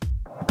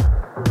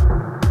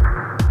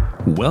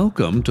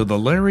Welcome to the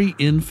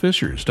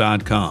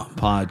LarryInFishers.com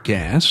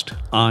podcast.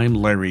 I'm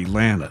Larry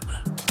Lannon.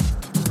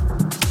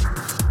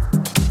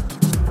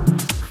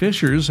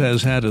 Fishers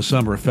has had a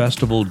summer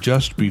festival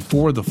just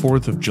before the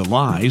 4th of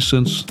July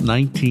since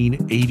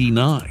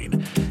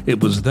 1989.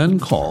 It was then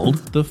called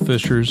the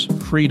Fishers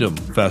Freedom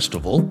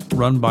Festival,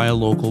 run by a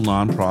local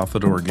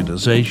nonprofit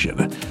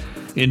organization.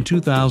 In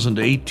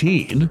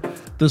 2018,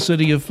 the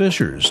city of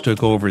Fishers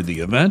took over the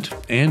event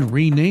and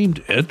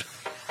renamed it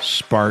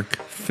Spark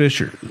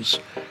Fishers.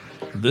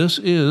 This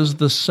is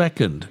the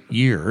second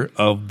year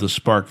of the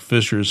Spark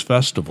Fishers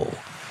Festival.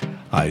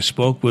 I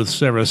spoke with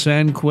Sarah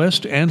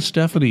Sandquist and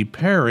Stephanie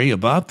Perry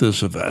about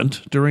this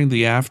event during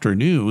the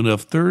afternoon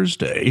of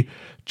Thursday,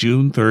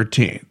 June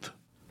 13th.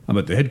 I'm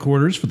at the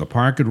headquarters for the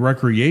Park and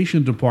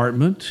Recreation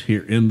Department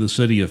here in the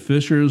city of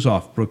Fishers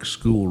off Brooks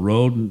School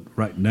Road,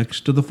 right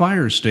next to the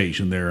fire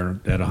station there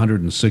at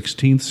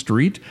 116th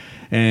Street.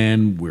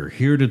 And we're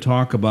here to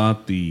talk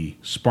about the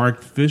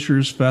Spark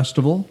Fishers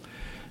Festival.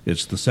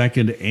 It's the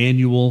second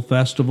annual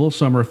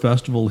summer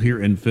festival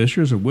here in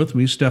Fishers. And with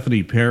me,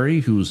 Stephanie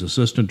Perry, who's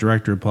Assistant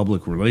Director of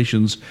Public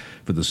Relations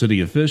for the City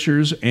of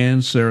Fishers,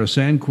 and Sarah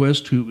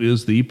Sandquist, who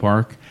is the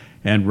Park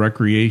and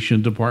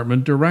Recreation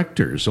Department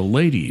Director. So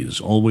ladies,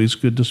 always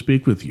good to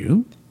speak with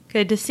you.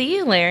 Good to see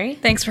you, Larry.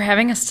 Thanks for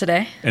having us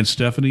today. And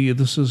Stephanie,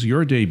 this is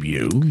your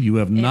debut. You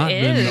have not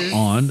been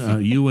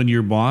on. You and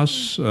your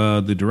boss,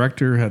 the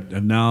director,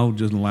 have now,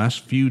 just in the last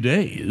few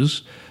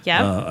days,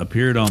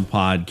 appeared on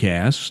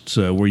podcasts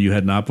where you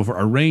had not before,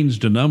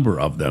 arranged a number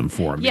of them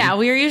for me. Yeah,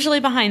 we were usually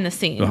behind the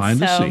scenes.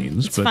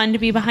 It's fun to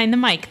be behind the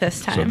mic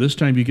this time. So this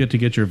time you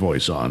get your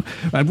voice on.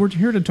 And we're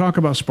here to talk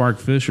about Spark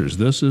Fishers.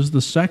 This is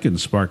the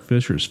second Spark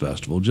Fishers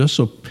Festival. Just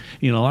so,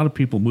 a lot of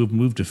people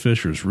moved to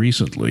Fishers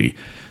recently.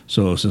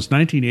 So since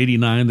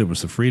 1989, there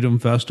was the Freedom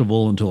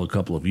Festival until a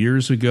couple of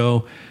years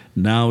ago.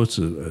 Now it's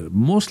a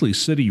mostly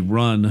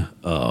city-run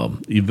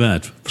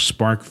event,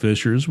 Spark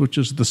Fishers, which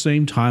is the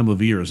same time of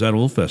year as that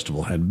old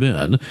festival had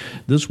been.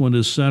 This one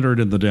is centered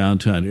in the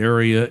downtown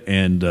area,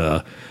 and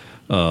the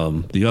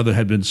other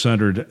had been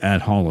centered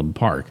at Holland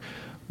Park.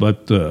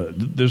 But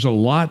there's a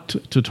lot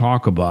to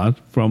talk about.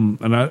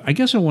 And I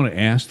guess I want to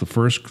ask the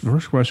first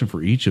question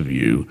for each of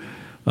you.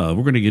 We're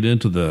going to get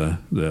into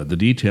the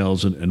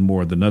details and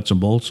more of the nuts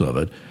and bolts of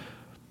it.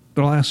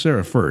 But I'll ask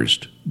Sarah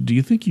first. Do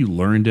you think you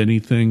learned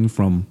anything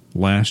from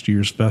last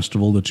year's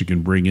festival that you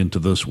can bring into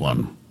this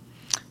one?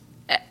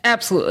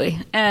 Absolutely.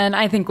 And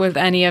I think with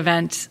any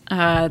event,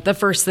 the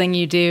first thing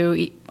you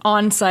do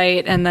on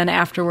site and then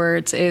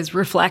afterwards is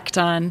reflect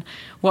on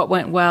what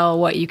went well,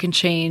 what you can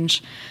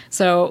change.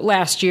 So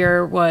last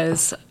year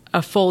was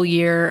a full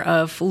year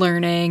of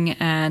learning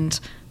and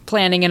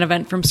planning an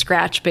event from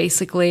scratch,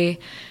 basically.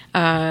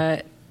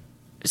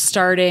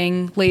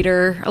 Starting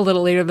a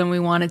little later than we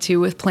wanted to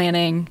with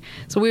planning.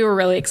 So we were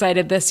really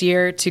excited this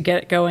year to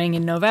get going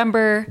in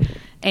November.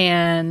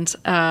 And we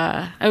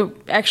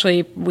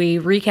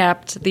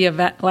recapped the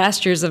event,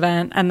 last year's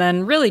event, and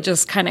then really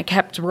just kind of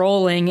kept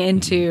rolling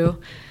into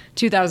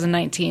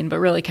 2019, but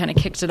really kind of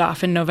kicked it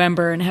off in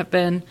November and have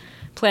been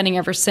planning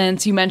ever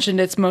since. You mentioned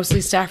it's mostly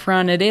staff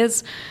run. It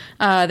is.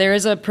 There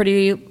is a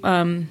pretty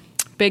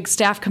big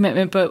staff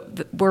commitment,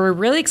 but we're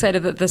really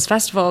excited that this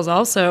festival is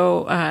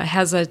also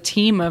has a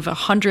team of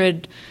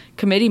 100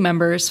 committee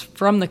members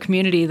from the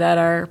community that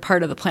are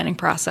part of the planning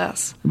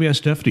process. Let me ask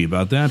Stephanie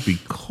about that,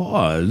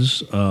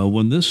 because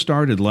when this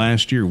started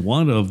last year,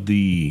 one of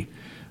the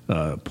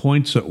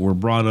points that were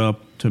brought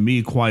up to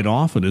me quite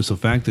often is the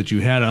fact that you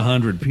had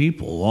 100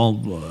 people,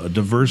 all a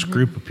diverse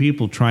group of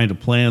people trying to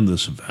plan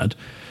this event.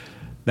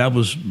 That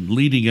was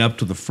leading up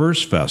to the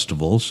first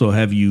festival. So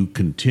have you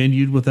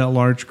continued with that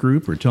large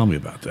group, or tell me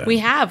about that? We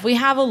have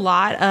a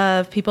lot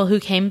of people who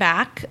came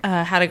back,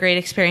 had a great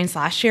experience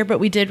last year, but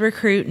we did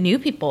recruit new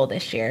people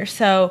this year.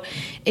 So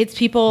it's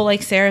people,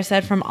 like Sarah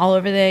said, from all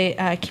over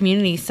the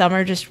community. Some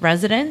are just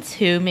residents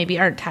who maybe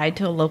aren't tied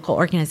to a local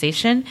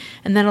organization.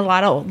 And then a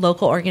lot of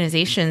local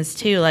organizations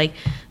too, like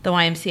the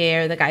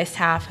YMCA or the Guy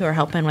staff who are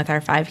helping with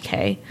our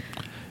 5K.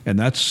 And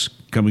that's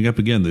coming up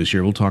again this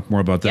year. We'll talk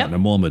more about that in a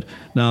moment.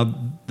 Now,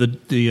 the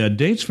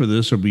dates for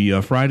this will be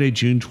Friday,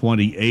 June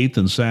 28th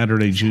and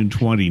Saturday, June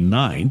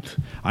 29th.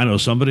 I know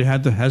somebody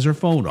has their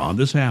phone on.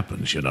 This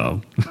happens, It's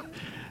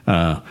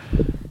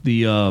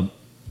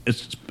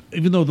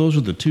even though those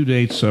are the two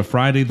dates.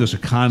 Friday there's a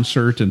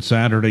concert and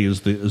Saturday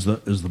is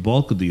the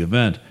bulk of the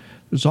event.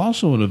 There's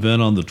also an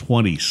event on the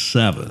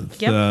 27th.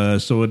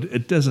 Yep. So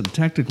it doesn't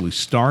technically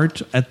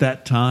start at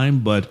that time,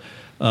 but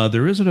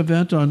there is an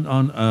event on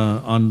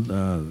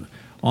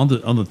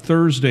the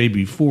Thursday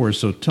before.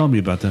 So tell me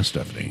about that,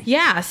 Stephanie.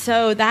 Yeah,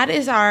 so that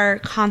is our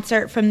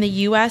concert from the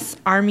U.S.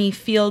 Army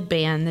Field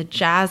Band, the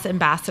Jazz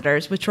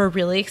Ambassadors, which we're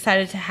really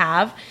excited to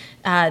have.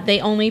 They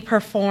only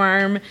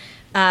perform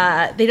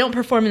They don't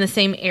perform in the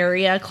same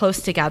area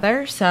close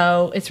together,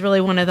 so it's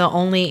really one of the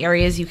only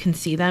areas you can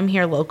see them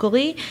here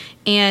locally.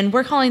 And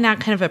we're calling that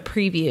kind of a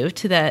preview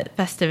to the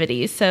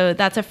festivities. So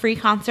that's a free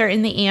concert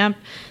in the AMP,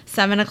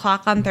 7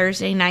 o'clock on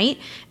Thursday night.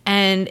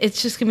 And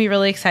it's just going to be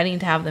really exciting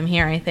to have them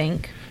here, I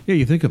think. Yeah,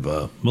 you think of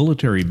a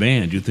military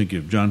band, you think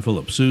of John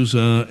Philip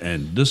Sousa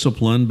and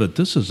Discipline, but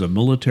this is a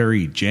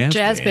military jazz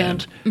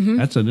band. Mm-hmm.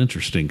 That's an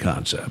interesting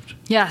concept.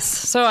 Yes.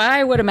 So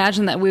I would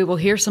imagine that we will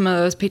hear some of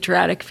those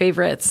patriotic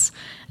favorites,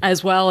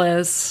 as well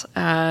as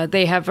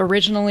they have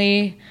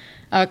originally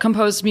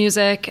composed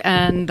music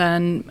and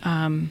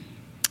then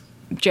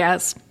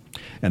jazz.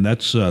 And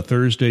that's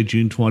Thursday,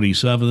 June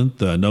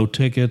 27th. No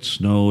tickets,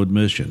 no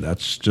admission.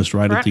 That's just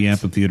right Correct. At the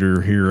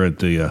amphitheater here at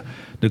the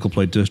Nickel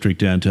Plate District,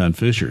 downtown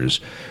Fishers.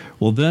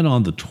 Well, then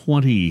on the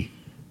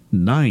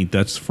 29th,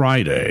 that's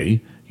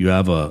Friday, you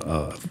have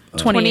a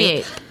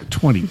 28th.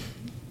 20.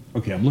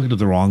 Okay, I'm looking at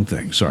the wrong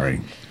thing. Sorry.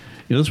 You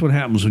know, that's what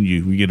happens when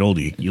you get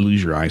older. You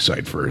lose your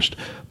eyesight first.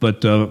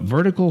 But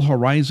Vertical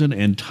Horizon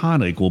and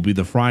Tonic will be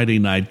the Friday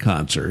night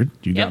concert.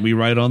 You got me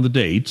right on the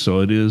date, so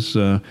it is...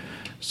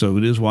 So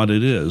it is what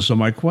it is. So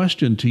my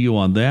question to you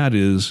on that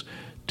is,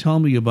 tell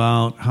me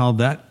about how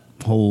that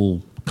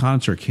whole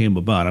concert came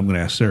about. I'm going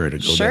to ask Sarah to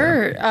go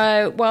there.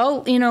 Sure.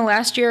 Well,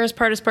 last year as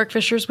part of Spark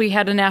Fishers, we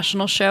had a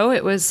national show.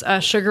 It was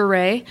Sugar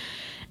Ray.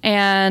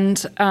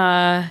 And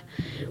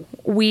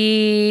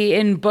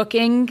in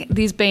booking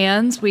these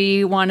bands,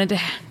 we wanted to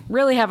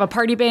really have a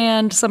party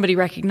band, somebody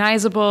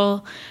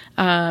recognizable.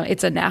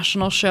 It's a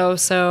national show,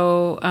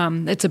 so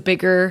it's a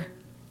bigger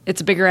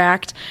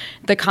act.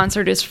 The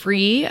concert is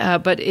free,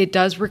 but it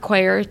does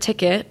require a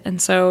ticket.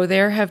 And so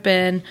there have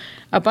been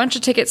a bunch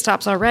of ticket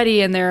stops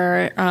already, and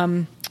there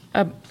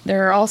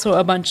are also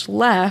a bunch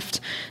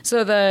left.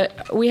 So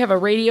we have a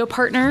radio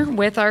partner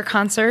with our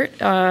concert.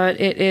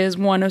 It is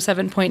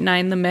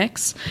 107.9 The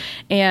Mix,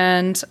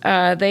 and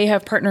they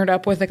have partnered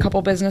up with a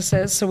couple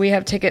businesses. So we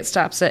have ticket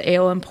stops at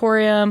Ale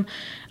Emporium,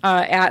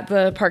 at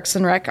the Parks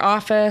and Rec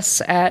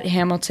office, at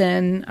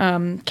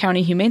Hamilton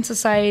County Humane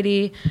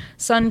Society,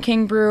 Sun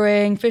King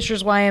Brewing,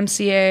 Fishers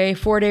YMCA,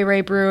 4-Day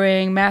Ray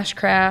Brewing,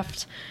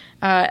 Mashcraft,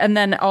 and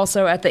then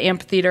also at the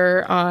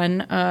amphitheater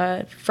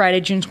on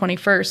Friday, June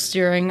 21st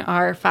during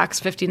our Fox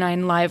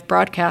 59 live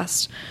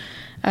broadcast.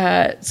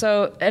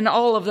 And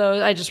all of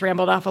those, I just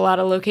rambled off a lot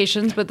of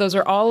locations, but those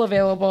are all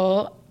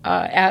available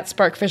at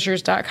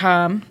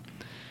sparkfishers.com.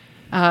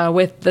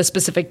 With the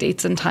specific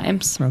dates and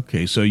times.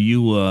 Okay, so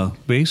you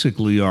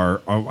basically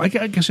are I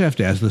guess I have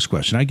to ask this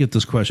question. I get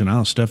this question. I'll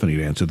ask Stephanie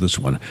to answer this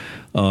one.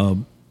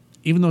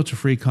 Even though it's a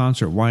free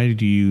concert, why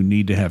do you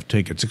need to have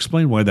tickets?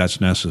 Explain why that's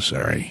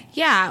necessary.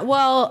 Yeah,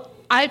 well,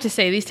 I have to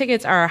say, these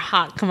tickets are a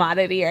hot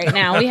commodity right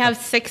now. We have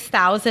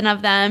 6,000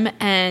 of them,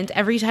 and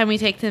every time we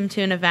take them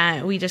to an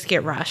event, we just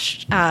get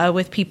rushed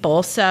with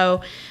people.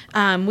 So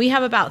we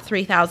have about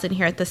 3,000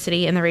 here at the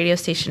city, and the radio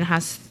station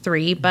has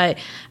 3, but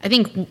I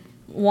think...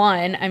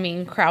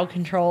 crowd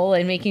control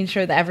and making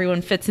sure that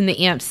everyone fits in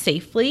the amp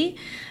safely,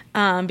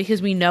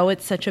 because we know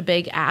it's such a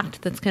big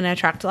act that's going to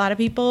attract a lot of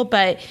people.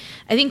 But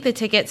I think the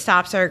ticket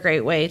stops are a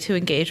great way to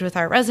engage with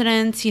our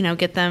residents,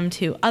 get them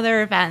to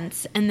other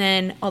events. And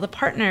then all the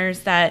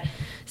partners that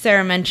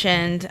Sarah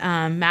mentioned,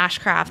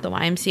 Mashcraft, the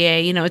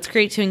YMCA, it's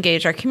great to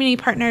engage our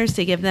community partners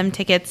to give them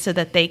tickets so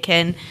that they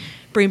can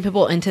bring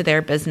people into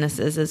their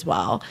businesses as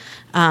well.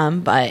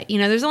 But,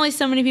 there's only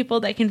so many people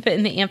that can fit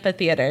in the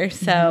amphitheater.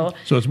 So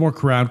it's more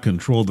crowd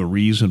control, the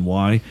reason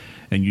why.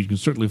 And you can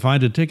certainly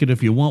find a ticket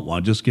if you want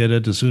one. Just get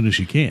it as soon as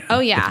you can. Oh,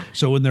 yeah.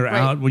 So when they're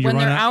out, when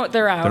they're out,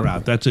 they're out. They're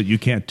out. That's it. You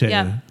can't take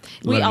it.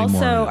 We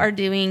also are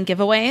doing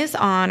giveaways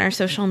on our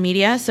social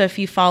media. So if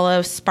you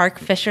follow Spark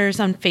Fishers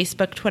on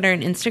Facebook, Twitter,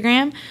 and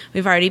Instagram,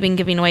 we've already been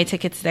giving away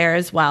tickets there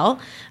as well.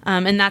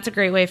 And that's a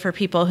great way for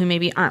people who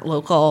maybe aren't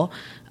local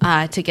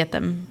to get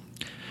them.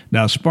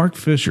 Now, Spark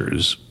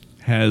Fishers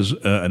has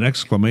an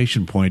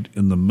exclamation point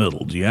in the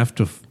middle. Do you have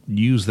to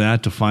use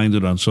that to find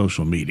it on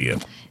social media?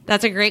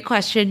 That's a great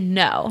question.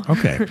 No.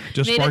 Okay.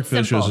 Just Spark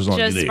Fishers is all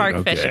you need. Just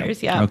Spark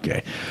Fishers, yeah.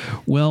 Okay.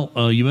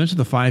 Well, you mentioned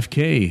the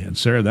 5K, and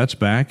Sarah, that's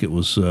back. It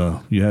was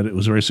it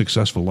was very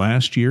successful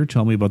last year.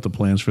 Tell me about the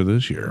plans for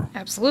this year.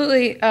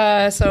 Absolutely.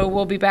 So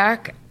we'll be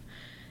back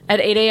at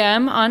 8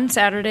 a.m. on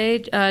Saturday,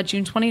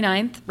 June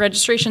 29th.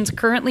 Registration's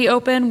currently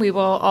open. We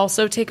will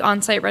also take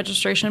on-site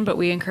registration, but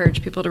we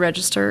encourage people to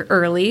register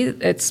early.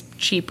 It's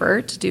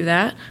cheaper to do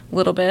that a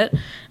little bit,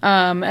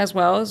 as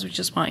well as we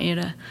just want you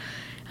to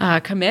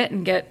commit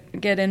and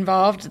get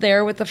involved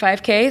there with the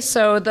 5K.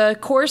 So the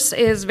course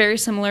is very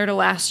similar to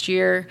last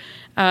year.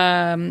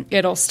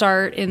 It'll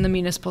start in the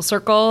Municipal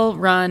Circle,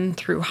 run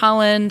through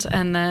Holland,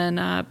 and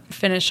then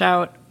finish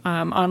out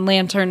on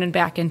Lantern and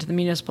back into the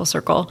Municipal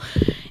Circle.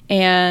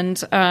 And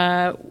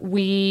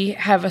we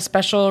have a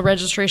special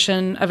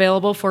registration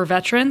available for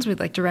veterans.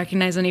 We'd like to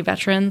recognize any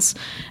veterans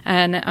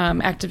and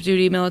active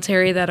duty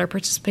military that are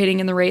participating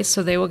in the race,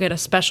 so they will get a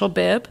special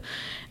bib.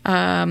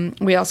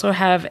 We also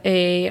have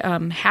a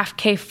half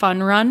K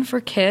fun run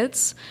for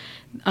kids.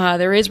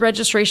 There is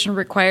registration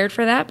required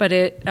for that, but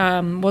it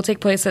will take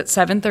place at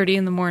 7:30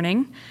 in the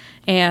morning.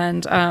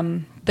 And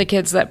the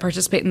kids that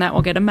participate in that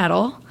will get a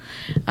medal.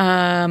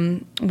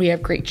 We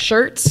have great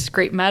shirts,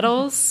 great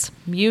medals,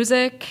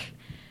 music.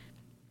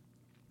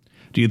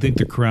 Do you think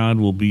the crowd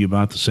will be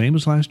about the same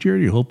as last year?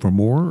 Do you hope for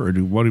more, or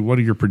what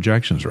are your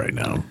projections right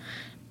now?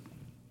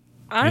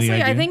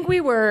 Honestly, I think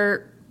we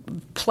were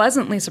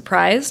pleasantly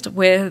surprised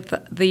with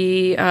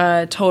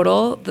the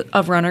total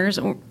of runners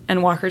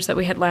and walkers that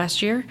we had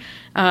last year.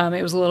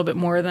 It was a little bit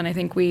more than I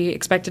think we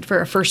expected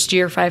for a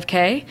first-year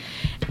 5K.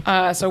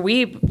 So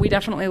we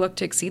definitely look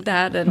to exceed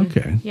that. And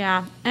Okay.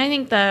 Yeah, and I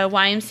think the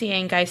YMCA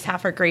and Guy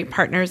Staff are great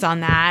partners on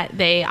that.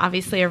 They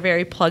obviously are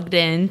very plugged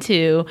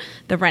into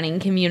the running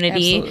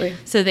community. Absolutely.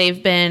 So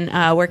they've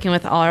been working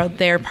with all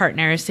their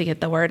partners to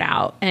get the word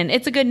out. And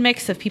it's a good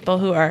mix of people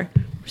who are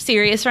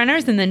serious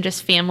runners and then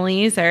just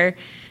families or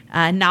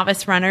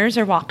novice runners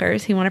or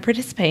walkers who want to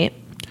participate.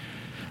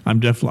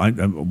 I'm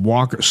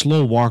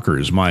slow walker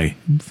is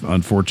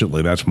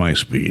unfortunately, that's my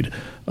speed.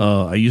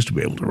 I used to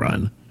be able to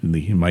run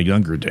in my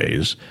younger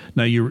days.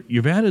 Now,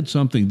 you've added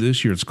something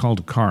this year. It's called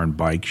a car and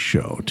bike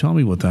show. Tell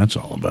me what that's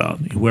all about.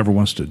 Whoever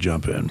wants to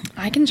jump in.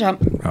 I can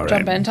jump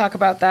in and talk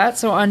about that.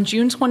 So on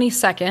June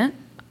 22nd,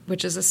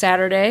 which is a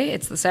Saturday,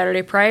 it's the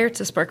Saturday prior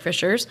to Spark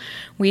Fishers,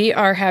 we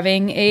are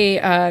having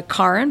a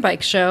car and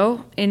bike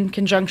show in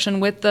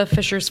conjunction with the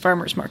Fishers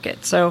Farmers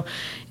Market. So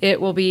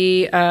it will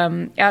be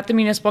at the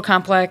municipal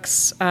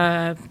complex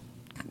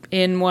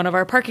in one of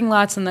our parking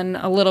lots and then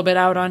a little bit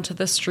out onto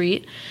the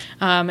street.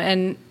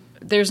 And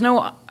there's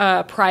no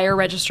prior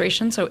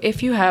registration, so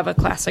if you have a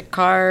classic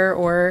car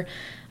or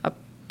a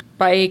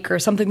bike or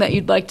something that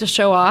you'd like to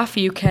show off,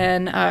 you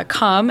can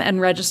come and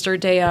register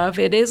day of.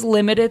 It is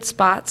limited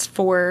spots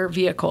for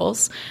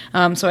vehicles,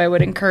 so I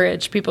would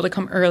encourage people to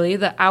come early.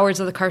 The hours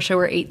of the car show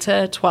are 8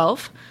 to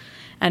 12,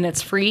 and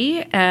it's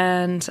free.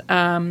 And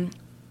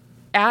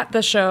at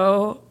the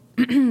show,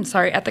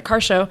 at the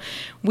car show,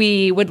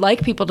 we would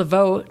like people to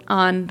vote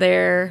on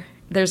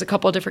there's a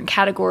couple of different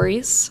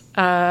categories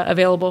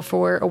available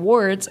for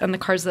awards, and the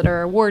cars that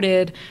are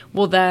awarded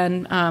will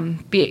then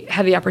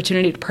have the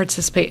opportunity to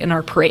participate in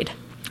our parade.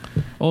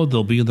 Oh,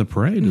 they'll be in the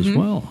parade as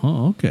well.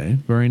 Oh, okay.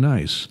 Very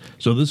nice.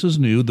 So this is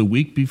new, the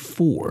week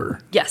before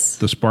Yes.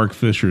 the Spark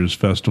Fishers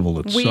Festival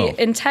itself.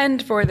 We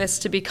intend for this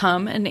to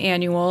become an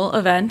annual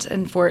event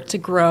and for it to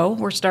grow.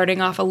 We're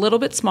starting off a little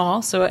bit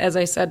small. So as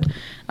I said,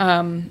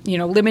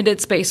 limited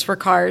space for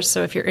cars.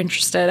 So if you're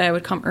interested, I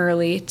would come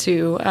early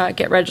to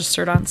get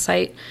registered on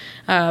site.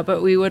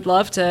 But we would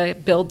love to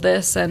build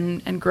this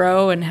and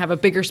grow and have a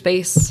bigger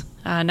space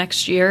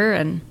next year.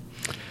 And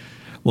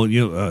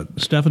Well,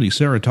 Stephanie,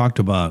 Sarah talked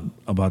about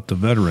the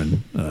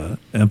veteran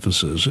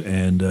emphasis,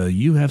 and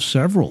you have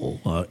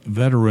several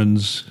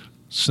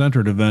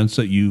veterans-centered events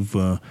that you've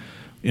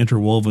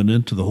interwoven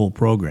into the whole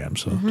program.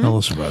 So tell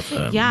us about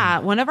that. Yeah,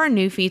 one of our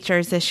new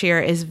features this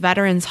year is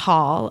Veterans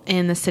Hall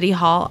in the City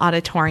Hall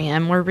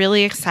Auditorium. We're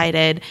really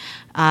excited.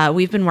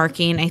 We've been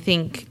working, I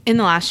think, in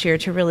the last year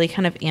to really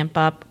kind of amp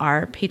up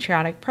our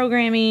patriotic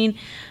programming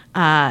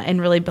and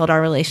really build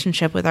our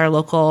relationship with our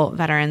local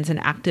veterans and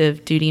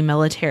active duty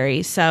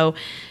military. So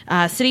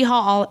City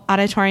Hall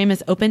Auditorium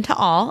is open to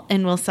all,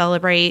 and we'll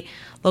celebrate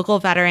local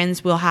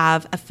veterans. We'll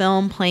have a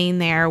film playing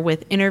there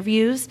with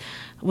interviews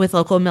with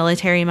local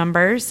military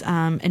members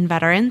and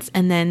veterans,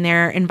 and then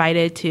they're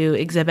invited to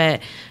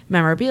exhibit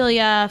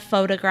memorabilia,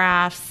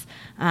 photographs,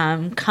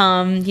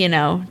 come,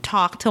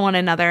 talk to one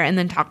another and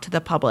then talk to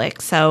the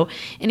public. So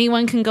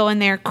anyone can go in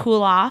there,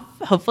 cool off.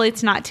 Hopefully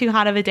it's not too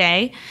hot of a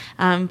day,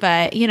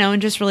 but,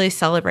 and just really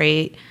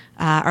celebrate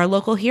our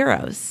local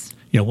heroes.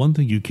 Yeah, one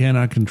thing you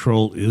cannot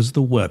control is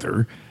the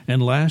weather.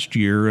 And last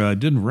year it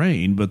didn't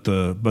rain, but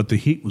the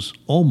heat was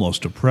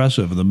almost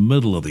oppressive in the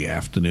middle of the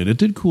afternoon. It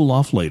did cool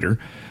off later.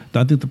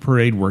 I think the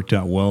parade worked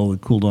out well.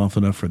 It cooled off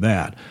enough for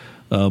that.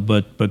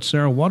 But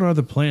Sarah, what are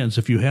the plans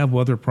if you have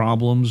weather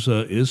problems?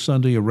 Is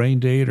Sunday a rain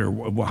date, or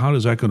how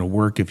is that going to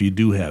work if you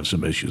do have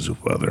some issues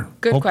with weather?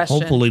 Good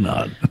question. Hopefully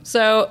not.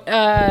 So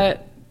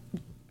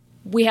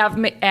we have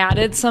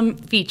added some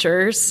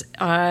features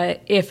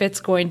if it's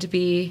going to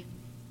be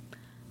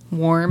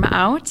warm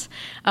out.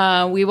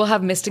 We will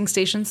have misting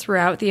stations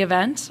throughout the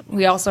event.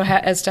 We also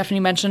have, as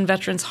Stephanie mentioned,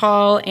 Veterans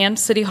Hall and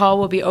City Hall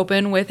will be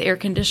open with air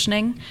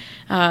conditioning.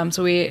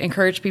 So we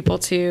encourage people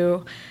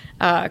to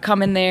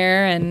come in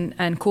there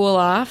and cool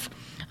off.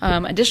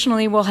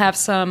 Additionally, we'll have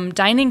some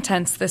dining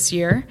tents this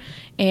year,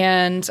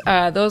 and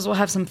those will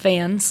have some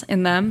fans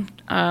in them.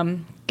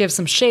 Give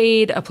some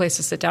shade, a place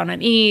to sit down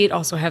and eat,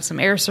 also have some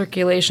air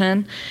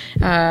circulation.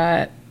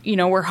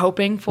 We're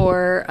hoping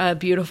for a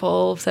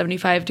beautiful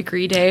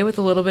 75-degree day with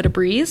a little bit of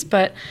breeze,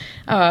 but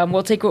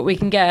we'll take what we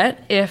can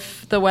get.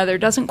 If the weather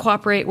doesn't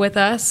cooperate with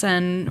us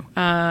and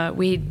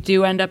we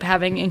do end up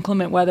having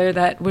inclement weather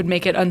that would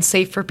make it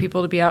unsafe for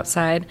people to be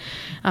outside,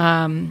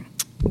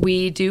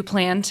 we do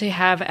plan to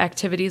have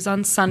activities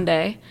on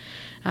Sunday.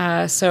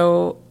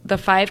 So the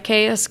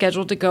 5K is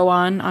scheduled to go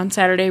on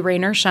Saturday,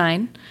 rain or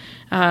shine.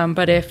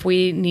 But if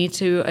we need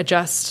to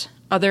adjust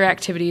other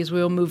activities, we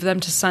will move them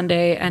to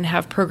Sunday and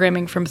have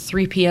programming from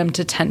 3 p.m.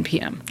 to 10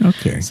 p.m.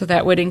 Okay. So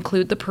that would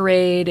include the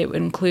parade. It would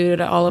include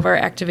all of our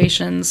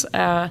activations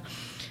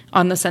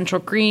on the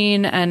Central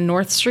Green and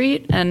North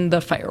Street and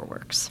the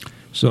fireworks.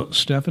 So,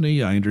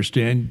 Stephanie, I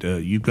understand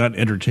you've got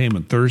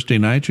entertainment Thursday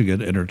night, you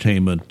got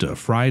entertainment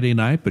Friday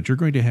night, but you're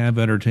going to have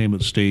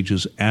entertainment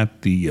stages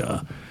at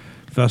the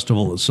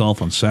festival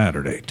itself on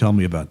Saturday. Tell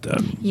me about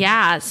that.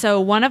 Yeah, so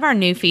one of our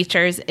new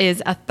features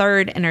is a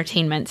third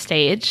entertainment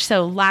stage.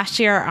 So last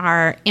year,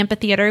 our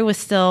amphitheater was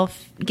still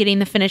getting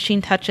the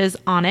finishing touches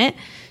on it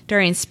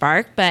during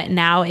Spark, but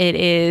now it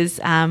is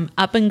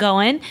up and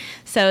going.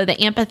 So the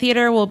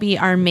amphitheater will be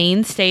our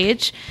main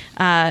stage.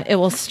 It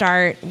will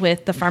start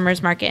with the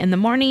farmers market in the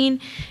morning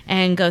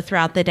and go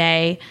throughout the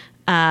day.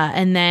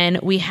 And then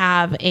we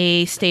have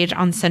a stage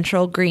on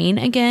Central Green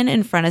again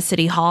in front of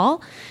City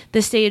Hall.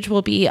 The stage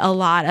will be a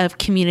lot of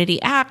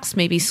community acts,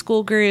 maybe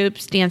school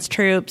groups, dance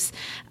troupes,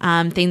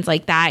 things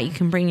like that. You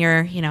can bring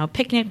your,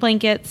 picnic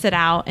blanket, sit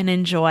out and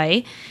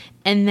enjoy.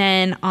 And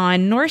then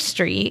on North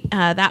Street,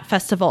 that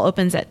festival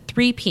opens at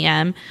 3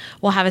 p.m.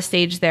 We'll have a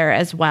stage there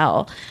as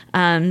well.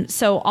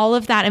 So all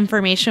of that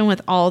information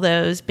with all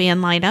those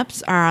band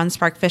lineups are on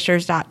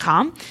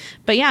sparkfishers.com.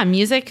 But yeah,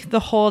 music the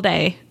whole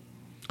day.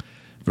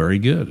 Very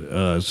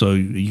good. So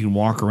you can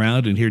walk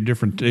around and hear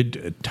different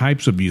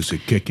types of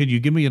music. Can you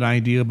give me an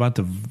idea about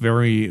the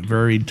very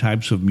varied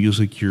types of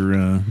music you're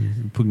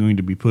going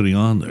to be putting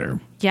on there?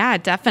 Yeah,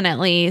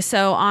 definitely.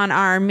 So on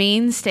our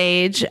main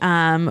stage,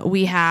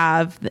 we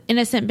have the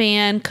Innocent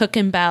Band, Cook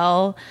and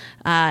Bell,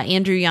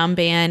 Andrew Young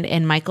Band,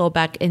 and Michael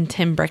Beck and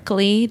Tim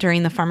Brickley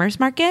during the farmers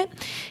market.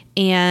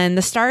 And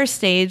the Stars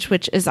stage,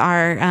 which is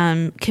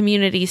our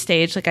community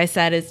stage, like I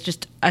said, is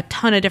just a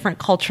ton of different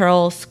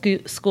cultural,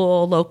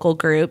 school, local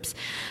groups.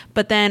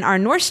 But then our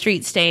North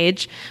Street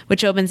stage,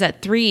 which opens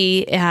at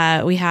 3,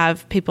 we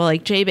have people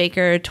like Jay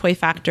Baker, Toy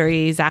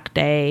Factory, Zach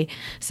Day.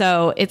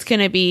 So it's going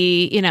to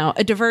be,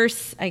 a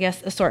diverse,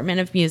 assortment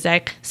of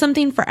music,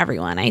 something for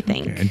everyone, I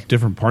think. Okay. And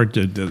different parts,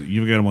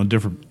 you've got them on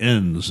different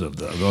ends of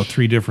the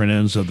 3 different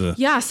ends of the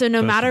Yeah, so no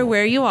festival. matter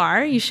where you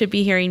are, you should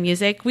be hearing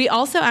music. We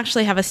also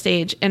actually have a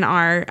stage in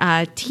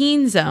our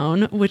teen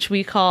zone, which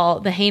we call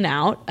the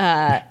Hangout,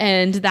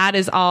 and that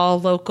is all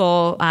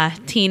local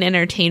teen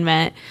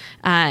entertainment.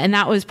 And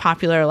that was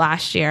popular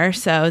last year,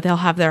 so they'll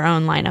have their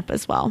own lineup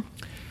as well.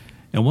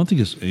 And one thing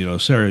is,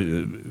 Sarah,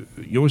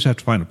 you always have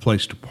to find a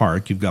place to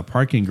park. You've got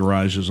parking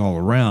garages all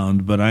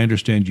around, but I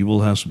understand you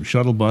will have some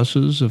shuttle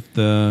buses if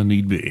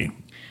need be.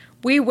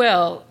 We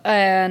will,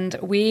 and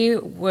we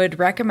would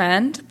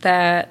recommend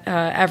that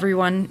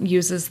everyone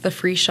uses the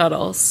free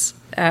shuttles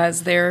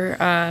as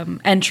their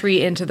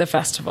entry into the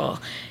festival.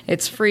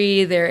 It's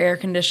free, they're air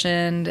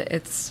conditioned,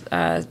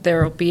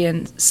 there will be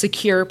in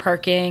secure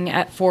parking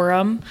at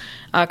Forum,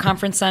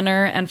 Conference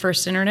Center, and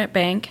First Internet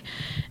Bank,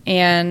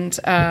 and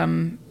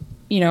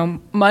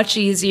much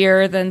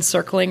easier than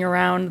circling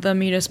around the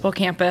municipal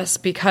campus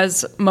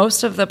because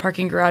most of the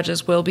parking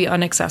garages will be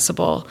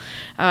inaccessible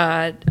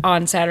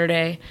on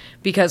Saturday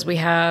because we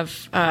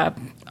have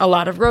a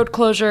lot of road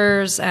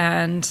closures,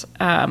 and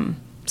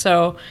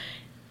so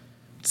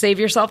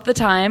save yourself the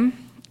time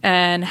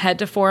and head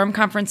to Forum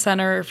Conference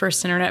Center or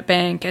First Internet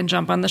Bank and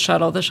jump on the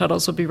shuttle. The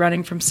shuttles will be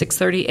running from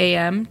 6:30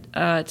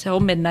 a.m.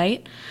 Till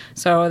midnight,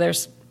 so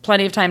there's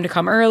plenty of time to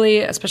come early,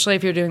 especially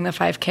if you're doing the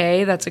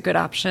 5K. That's a good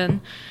option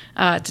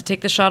to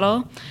take the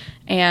shuttle.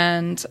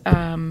 And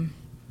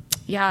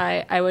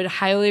I would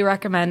highly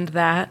recommend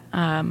that.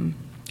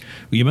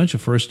 You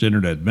mentioned First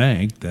Internet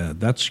Bank.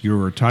 That's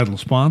your title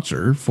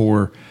sponsor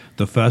for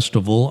the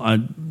festival.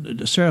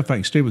 Sarah, if I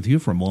can stay with you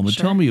for a moment,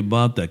 Sure. Tell me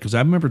about that, because I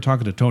remember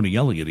talking to Tony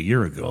Elliott a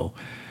year ago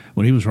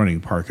when he was running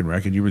Park and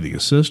Rec, and you were the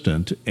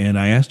assistant, and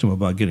I asked him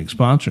about getting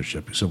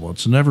sponsorship. He said, well,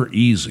 it's never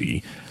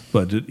easy,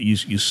 but you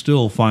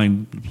still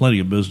find plenty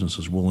of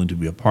businesses willing to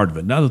be a part of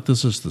it. Now that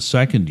this is the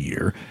second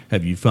year,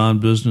 have you found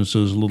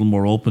businesses a little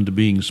more open to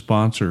being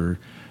sponsored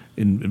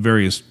in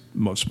various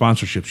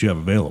sponsorships you have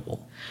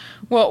available?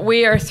 Well,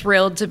 we are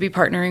thrilled to be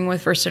partnering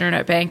with First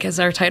Internet Bank as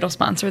our title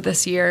sponsor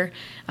this year.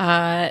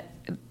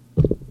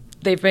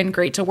 They've been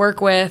great to work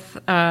with.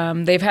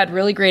 They've had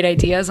really great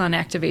ideas on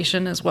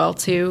activation as well,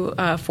 too,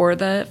 for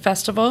the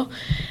festival.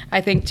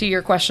 I think to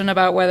your question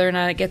about whether or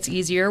not it gets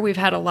easier, we've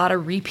had a lot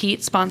of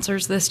repeat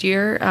sponsors this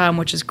year,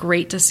 which is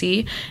great to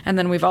see. And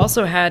then we've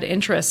also had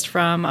interest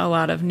from a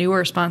lot of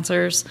newer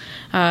sponsors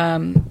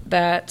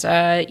that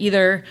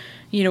either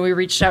we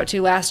reached out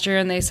to last year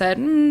and they said,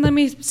 let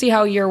me see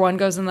how year one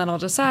goes and then I'll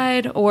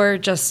decide. Or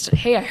just,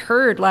 hey, I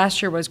heard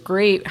last year was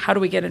great. How do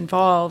we get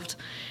involved?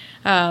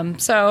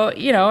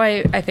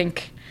 I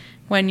think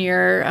when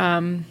you're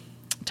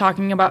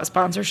talking about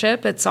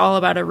sponsorship, it's all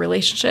about a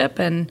relationship,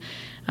 and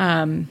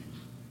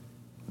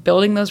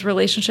building those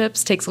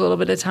relationships takes a little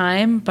bit of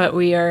time, but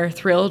we are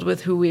thrilled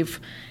with who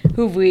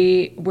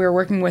we're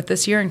working with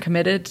this year and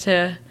committed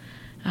to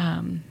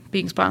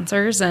being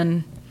sponsors.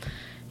 And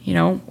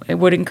it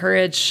would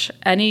encourage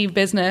any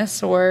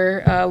business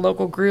or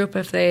local group,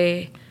 if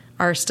they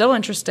are still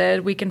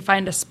interested, we can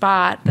find a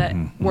spot that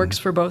works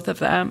for both of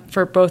them,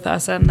 for both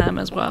us and them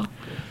as well.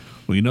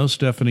 Well, you know,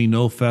 Stephanie,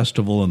 no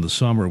festival in the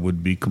summer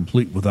would be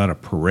complete without a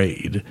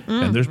parade.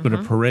 And there's been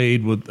a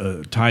parade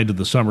tied to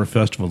the Summer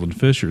Festival in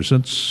Fisher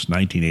since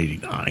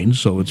 1989.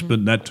 So it's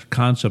been that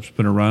concept's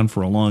been around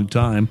for a long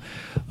time.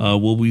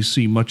 Will we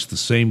see much the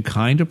same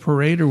kind of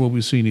parade, or will we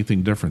see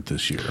anything different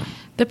this year?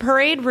 The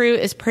parade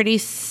route is pretty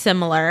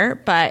similar,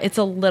 but it's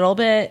a little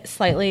bit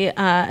slightly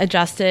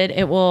adjusted.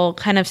 It will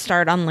kind of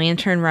start on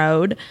Lantern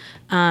Road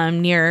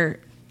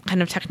near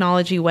kind of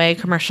Technology Way,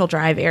 Commercial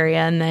Drive area,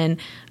 and then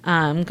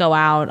go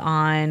out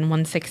on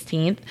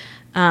 116th.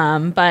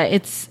 But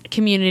it's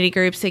community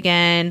groups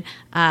again.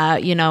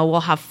 We'll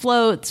have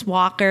floats,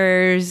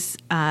 walkers,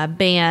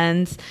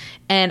 bands,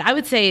 and I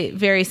would say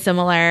very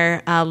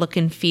similar look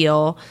and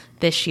feel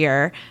this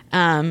year.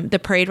 The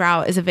parade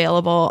route is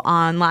available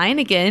online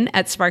again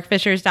at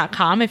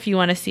sparkfishers.com if you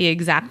want to see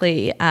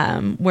exactly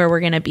where we're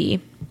going to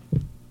be.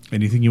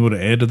 Anything you want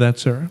to add to that,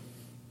 Sarah?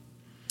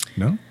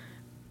 No?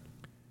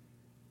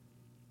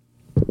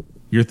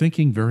 You're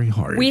thinking very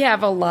hard. We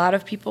have a lot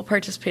of people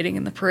participating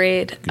in the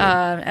parade,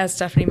 as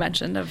Stephanie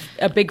mentioned, of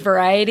a big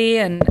variety,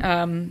 and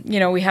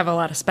we have a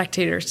lot of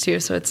spectators too.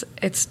 So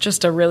it's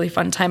just a really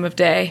fun time of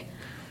day.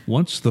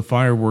 Once the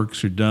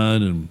fireworks are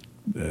done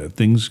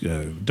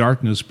and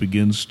darkness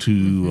begins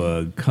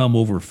to come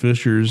over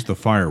Fishers, the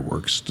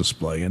fireworks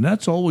display, and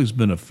that's always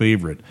been a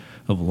favorite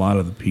of a lot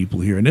of the people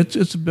here, and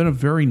it's been a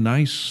very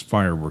nice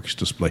fireworks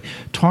display.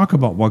 Talk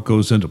about what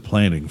goes into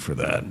planning for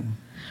that.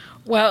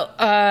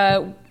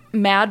 Well,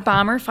 Mad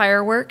Bomber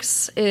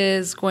Fireworks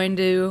is going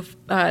to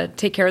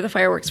take care of the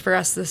fireworks for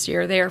us this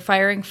year. They are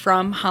firing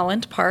from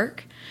Holland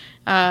Park.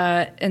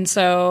 And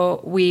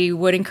so we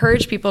would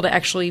encourage people to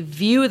actually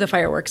view the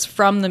fireworks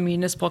from the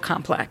municipal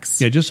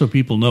complex. Yeah, just so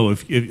people know,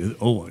 if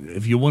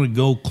you want to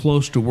go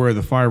close to where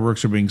the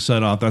fireworks are being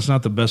set off, that's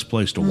not the best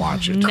place to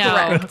watch it.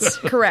 No.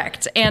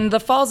 Correct. And the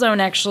fall zone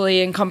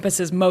actually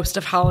encompasses most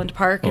of Holland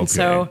Park, and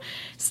so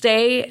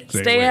stay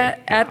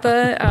at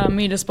the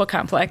municipal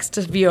complex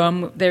to view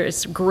them.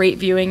 There's great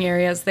viewing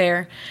areas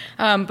there.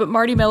 But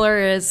Marty Miller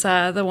is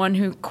the one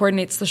who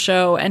coordinates the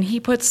show, and he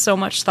puts so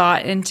much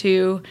thought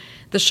into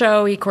the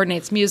show. He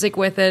coordinates music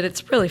with it.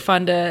 It's really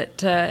fun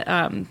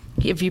to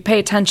if you pay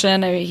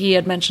attention. He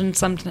had mentioned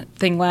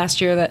something last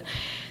year that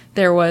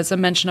there was a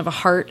mention of a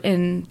heart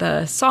in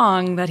the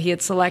song that he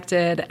had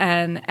selected,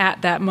 and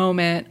at that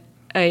moment,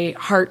 a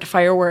heart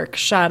firework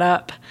shot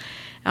up.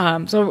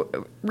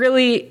 So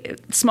really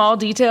small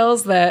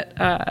details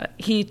that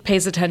he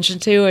pays attention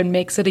to and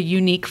makes it a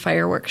unique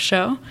fireworks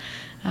show.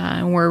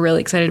 And we're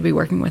really excited to be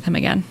working with him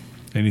again.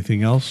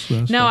 Anything else?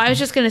 No, I was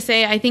just going to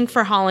say, I think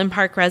for Holland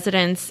Park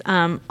residents,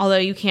 although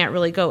you can't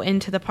really go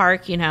into the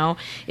park,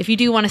 if you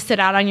do want to sit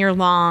out on your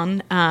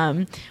lawn,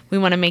 we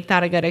want to make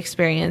that a good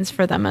experience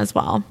for them as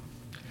well.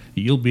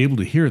 You'll be able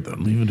to hear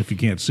them, even if you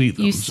can't see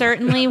them. You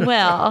certainly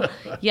will.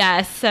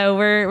 Yes. So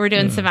we're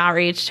doing some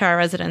outreach to our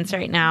residents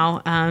right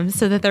now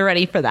so that they're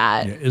ready for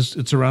that. Yeah.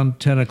 It's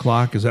around 10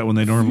 o'clock. Is that when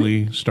they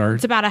normally start?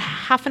 It's about a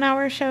half an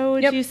hour show,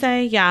 would you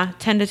say? Yeah,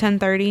 10 to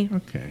 10:30.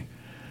 Okay.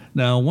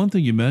 Now, one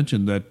thing you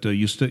mentioned that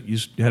you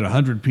had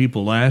 100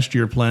 people last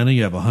year planning.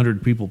 You have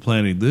 100 people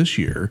planning this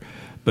year,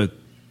 but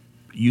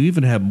you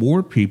even have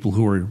more people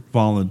who are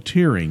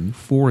volunteering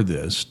for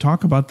this.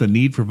 Talk about the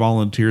need for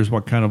volunteers,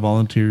 what kind of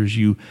volunteers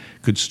you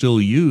could still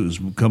use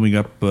coming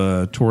up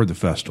toward the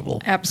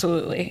festival.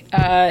 Absolutely.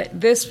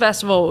 This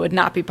festival would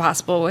not be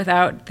possible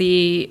without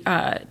the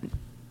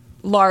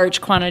large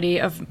quantity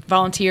of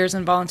volunteers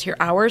and volunteer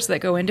hours that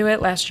go into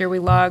it. Last year we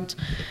logged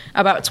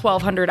about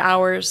 1,200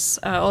 hours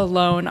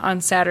alone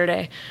on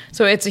Saturday.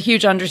 So it's a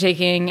huge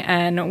undertaking,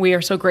 and we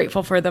are so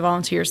grateful for the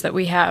volunteers that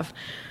we have.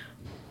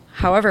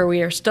 However,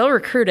 we are still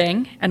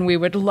recruiting, and we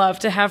would love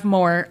to have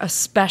more,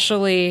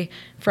 especially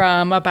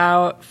from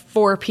about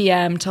 4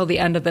 p.m. till the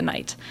end of the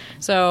night.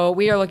 So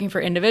we are looking for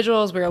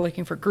individuals. We are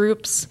looking for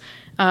groups.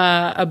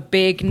 A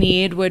big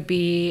need would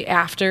be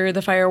after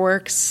the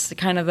fireworks,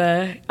 kind of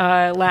the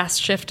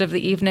last shift of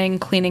the evening,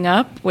 cleaning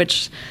up,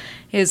 which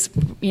is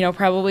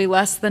probably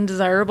less than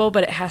desirable,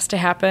 but it has to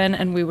happen,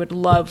 and we would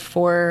love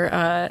for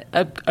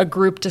a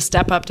group to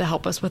step up to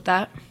help us with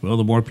that. Well,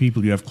 the more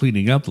people you have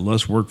cleaning up, the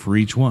less work for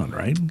each one,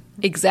 right?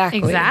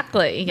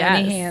 Exactly. Yes.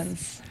 Many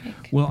hands.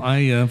 Well, I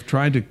have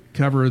tried to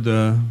cover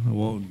the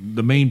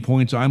main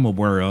points I'm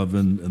aware of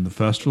in the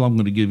festival. I'm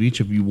going to give each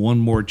of you one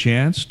more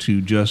chance to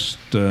just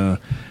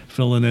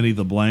fill in any of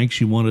the blanks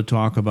you want to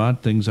talk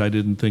about, things I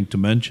didn't think to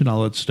mention. I'll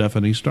let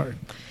Stephanie start.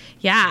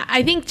 Yeah,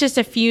 I think just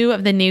a few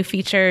of the new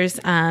features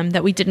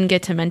that we didn't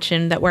get to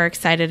mention that we're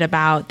excited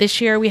about.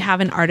 This year we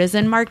have an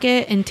artisan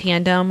market in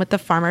tandem with the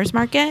farmers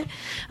market.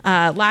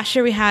 Last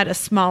year we had a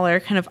smaller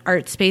kind of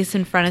art space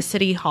in front of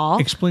City Hall.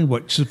 Explain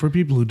so for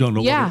people who don't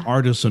know what an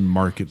artisan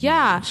market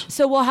means.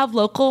 So we'll have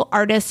local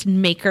artist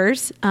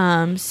makers.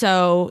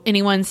 So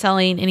anyone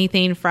selling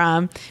anything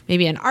from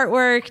maybe an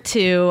artwork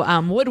to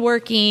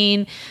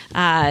woodworking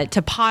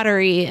to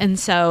pottery. And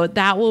so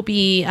that will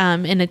be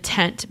in a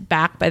tent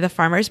back by the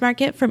farmers market.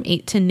 market from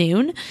 8 to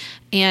noon.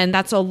 And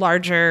that's a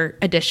larger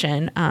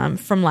addition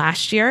from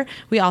last year.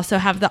 We also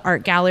have the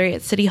art gallery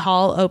at City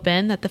Hall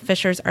open that the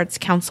Fishers Arts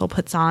Council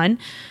puts on.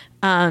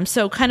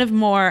 So kind of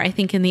more, I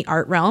think, in the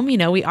art realm. You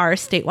know, we are a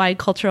statewide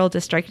cultural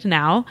district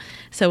now,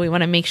 so we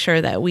want to make sure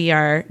that we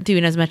are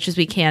doing as much as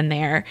we can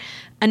there.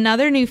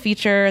 Another new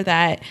feature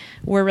that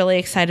we're really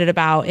excited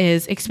about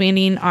is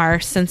expanding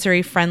our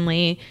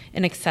sensory-friendly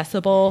and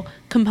accessible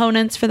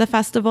components for the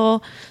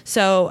festival.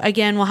 So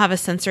again, we'll have a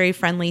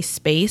sensory-friendly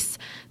space.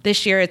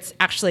 This year, it's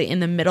actually in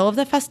the middle of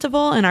the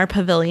festival in our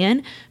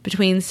pavilion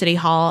between City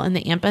Hall and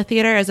the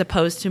amphitheater, as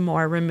opposed to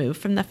more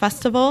removed from the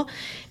festival.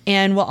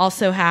 And we'll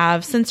also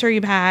have sensory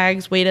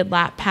bags, weighted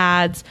lap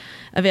pads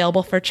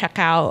available for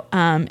checkout.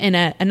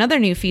 And another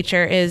new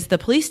feature is the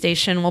police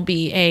station will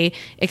be a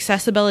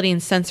accessibility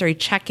and sensory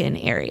check-in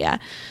area.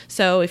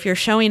 So if you're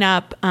showing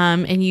up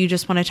and you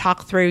just want to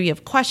talk through, you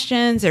have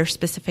questions or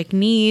specific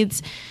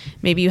needs,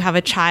 maybe you have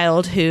a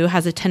child who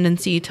has a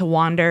tendency to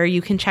wander,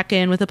 you can check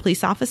in with a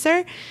police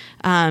officer,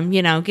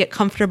 get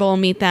comfortable,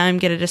 meet them,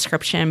 get a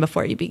description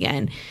before you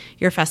begin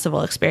your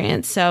festival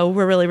experience. So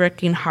we're really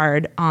working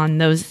hard on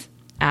those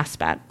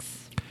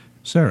aspects.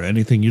 Sarah,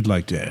 anything you'd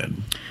like to add?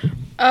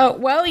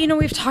 Well,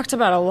 we've talked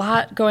about a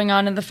lot going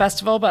on in the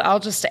festival, but I'll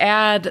just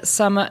add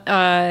some of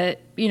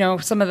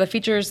the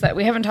features that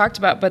we haven't talked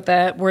about, but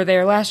that were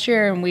there last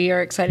year and we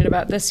are excited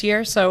about this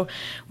year. So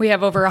we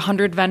have over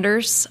 100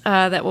 vendors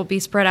that will be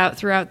spread out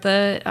throughout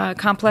the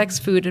complex,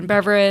 food and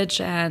beverage,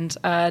 and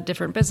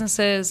different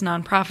businesses,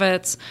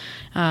 nonprofits,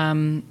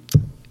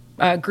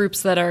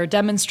 groups that are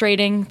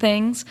demonstrating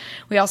things.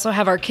 We also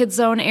have our Kids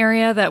Zone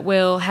area that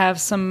will have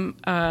some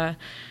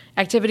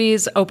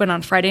activities open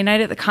on Friday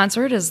night at the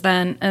concert,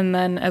 and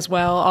then as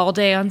well all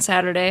day on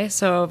Saturday.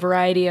 So a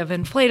variety of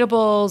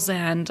inflatables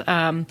and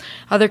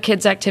other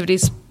kids'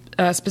 activities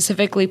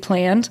specifically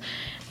planned.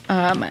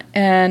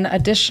 And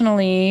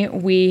additionally,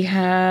 we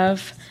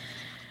have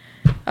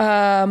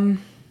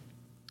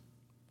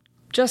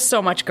just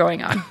so much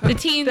going on. The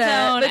Teen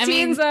Zone. The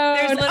Teen Zone.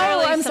 There's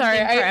literally something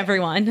for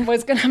everyone. I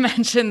was going to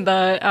mention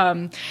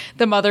the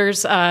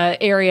mothers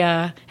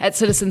area at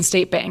Citizens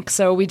State Bank.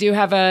 So we do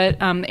have a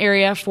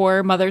area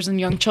for mothers and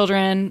young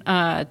children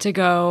to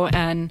go,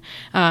 and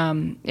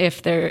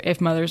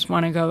if mothers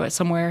want to go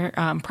somewhere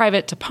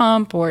private to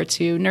pump or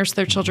to nurse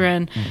their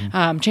children,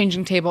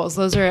 changing tables,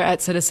 those are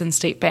at Citizens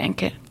State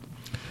Bank.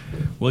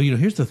 Well,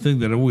 here's the thing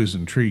that always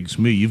intrigues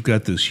me. You've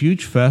got this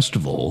huge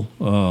festival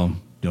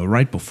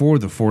right before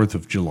the 4th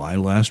of July,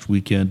 last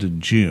weekend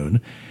in June.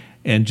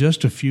 And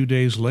just a few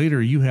days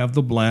later, you have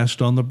the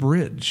Blast on the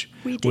Bridge,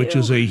 which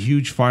is a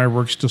huge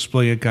fireworks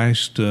display at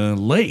Geist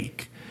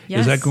Lake. Yes.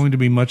 Is that going to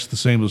be much the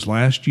same as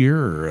last year?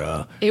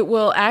 Or, It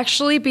will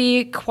actually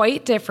be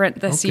quite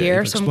different this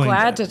year, so I'm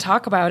glad to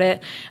talk about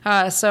it.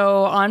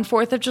 So on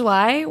 4th of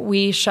July,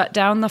 we shut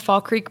down the Fall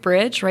Creek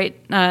Bridge right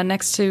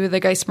next to the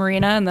Geist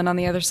Marina, and then on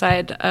the other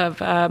side of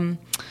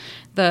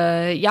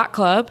the Yacht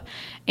Club.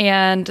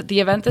 And the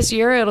event this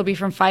year, it'll be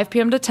from 5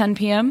 p.m. to 10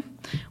 p.m.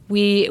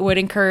 We would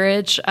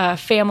encourage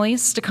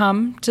families to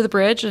come to the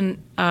bridge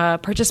and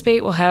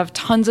participate. We'll have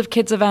tons of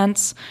kids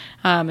events,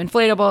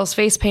 inflatables,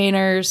 face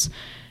painters,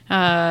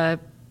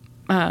 balloon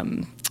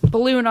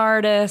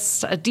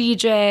artists, a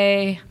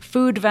DJ,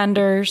 food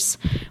vendors.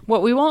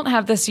 What we won't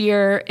have this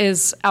year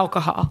is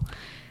alcohol.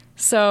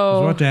 So I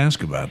was about to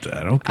ask about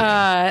that.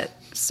 Okay.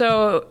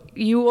 So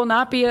you will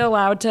not be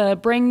allowed to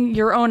bring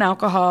your own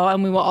alcohol,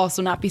 and we will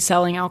also not be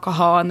selling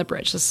alcohol on the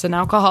bridge. This is an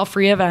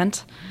alcohol-free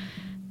event.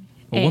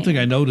 Well, one thing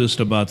I noticed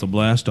about the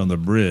Blast on the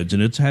Bridge,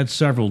 and it's had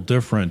several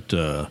different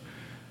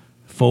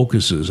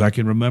focuses. I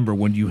can remember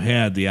when you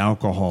had the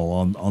alcohol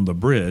on the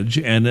bridge,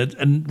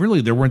 and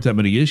really there weren't that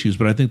many issues,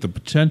 but I think the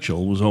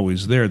potential was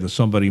always there that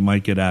somebody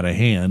might get out of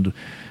hand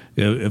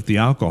if the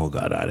alcohol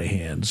got out of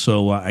hand.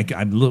 So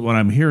what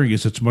I'm hearing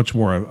is it's much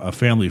more a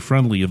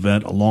family-friendly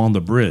event along the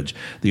bridge.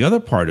 The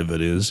other part of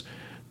it is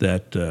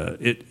that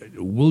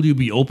will you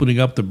be opening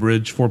up the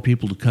bridge for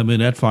people to come in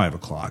at 5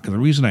 o'clock? And the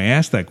reason I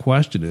ask that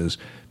question is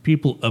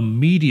people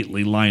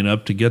immediately line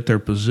up to get their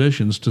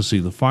positions to see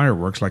the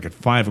fireworks, like at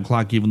 5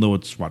 o'clock, even though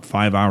it's,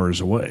 5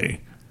 hours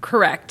away.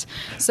 Correct.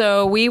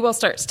 So we will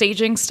start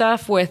staging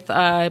stuff with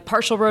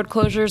partial road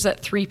closures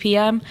at 3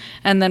 p.m.,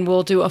 and then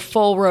we'll do a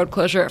full road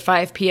closure at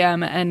 5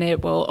 p.m., and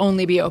it will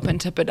only be open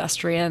to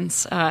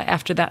pedestrians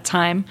after that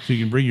time. So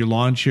you can bring your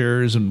lawn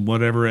chairs and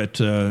whatever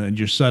and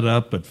you're set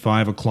up at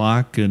 5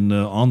 o'clock and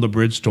on the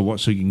bridge so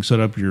you can set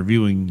up your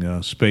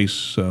viewing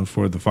space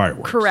for the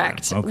fireworks.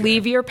 Correct. Okay.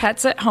 Leave your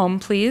pets at home,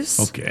 please.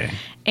 Okay.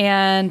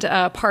 And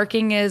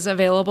parking is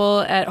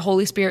available at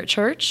Holy Spirit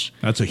Church.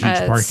 That's a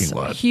huge parking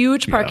lot.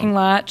 Huge parking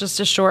lot,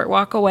 just a short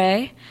walk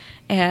away.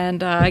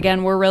 And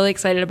again, we're really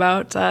excited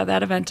about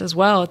that event as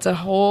well. It's a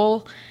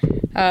whole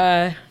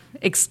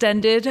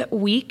extended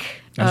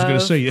week of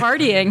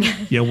partying.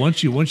 Yeah,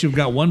 once you've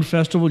got one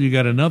festival, you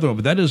got another one.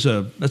 But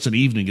that's an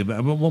evening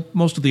event. Well,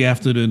 most of the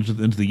afternoon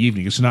into the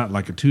evening. It's not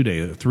like a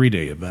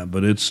 3-day event,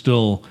 but it's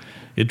still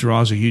It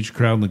draws a huge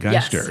crowd in the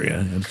Geist Yes,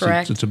 area.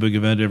 correct. It's a big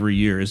event every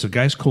year. Is the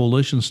Geist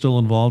Coalition still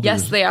involved?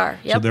 Yes, they are.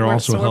 Yep. So they're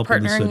also we're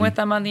helping the partnering city. with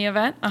them on the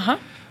event.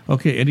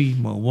 Okay,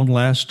 one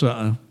last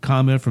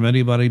comment from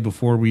anybody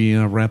before we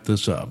wrap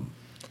this up?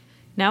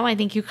 No, I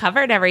think you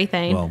covered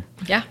everything. Well,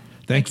 Yeah.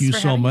 thank Thanks you for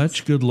so having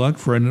much. us. Good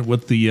luck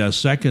with the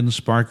second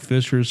Spark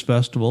Fishers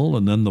Festival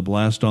and then the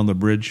Blast on the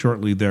Bridge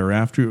shortly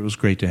thereafter. It was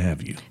great to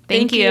have you.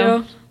 Thank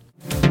you.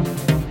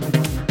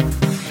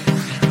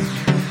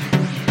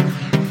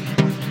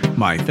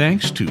 My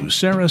thanks to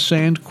Sarah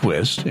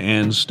Sandquist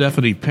and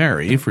Stephanie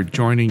Perry for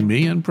joining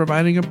me and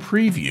providing a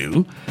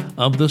preview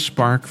of the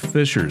Spark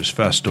Fishers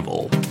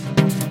Festival.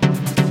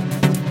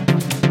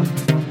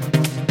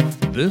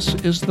 This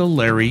is the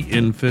Larry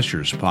in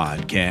Fishers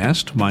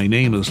podcast. My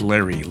name is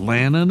Larry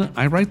Lannon.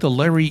 I write the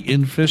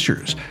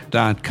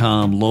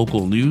LarryInFishers.com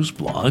local news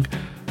blog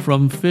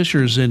from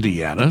Fishers,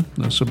 Indiana,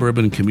 a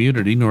suburban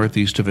community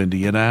northeast of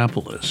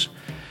Indianapolis.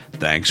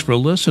 Thanks for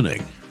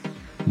listening.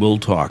 We'll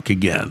talk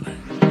again.